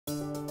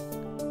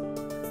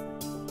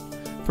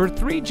For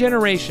 3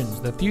 generations,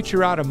 the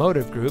Future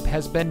Automotive Group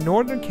has been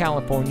Northern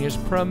California's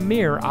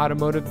premier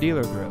automotive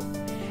dealer group.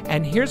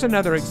 And here's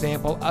another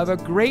example of a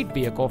great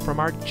vehicle from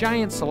our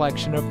giant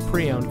selection of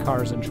pre-owned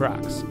cars and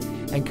trucks.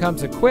 And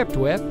comes equipped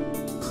with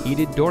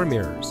heated door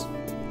mirrors,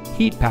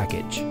 heat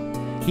package,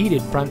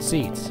 heated front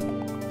seats,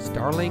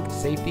 Starlink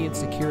safety and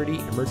security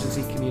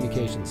emergency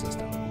communication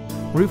system,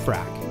 roof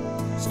rack,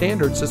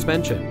 standard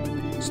suspension,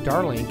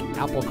 Starlink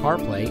Apple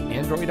CarPlay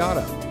Android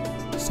Auto,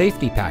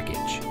 safety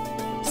package,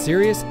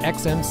 Sirius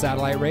XM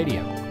satellite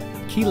radio,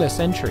 keyless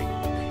entry,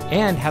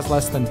 and has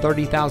less than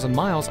 30,000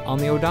 miles on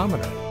the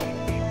odometer.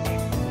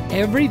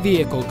 Every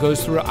vehicle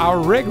goes through our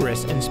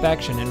rigorous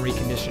inspection and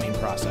reconditioning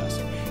process.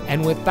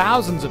 And with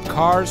thousands of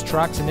cars,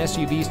 trucks, and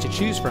SUVs to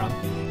choose from,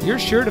 you're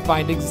sure to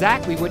find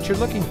exactly what you're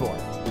looking for.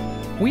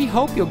 We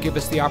hope you'll give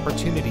us the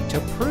opportunity to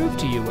prove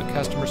to you what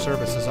customer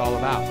service is all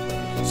about.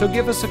 So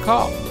give us a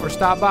call or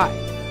stop by.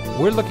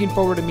 We're looking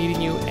forward to meeting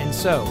you, and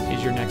so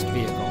is your next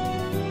vehicle.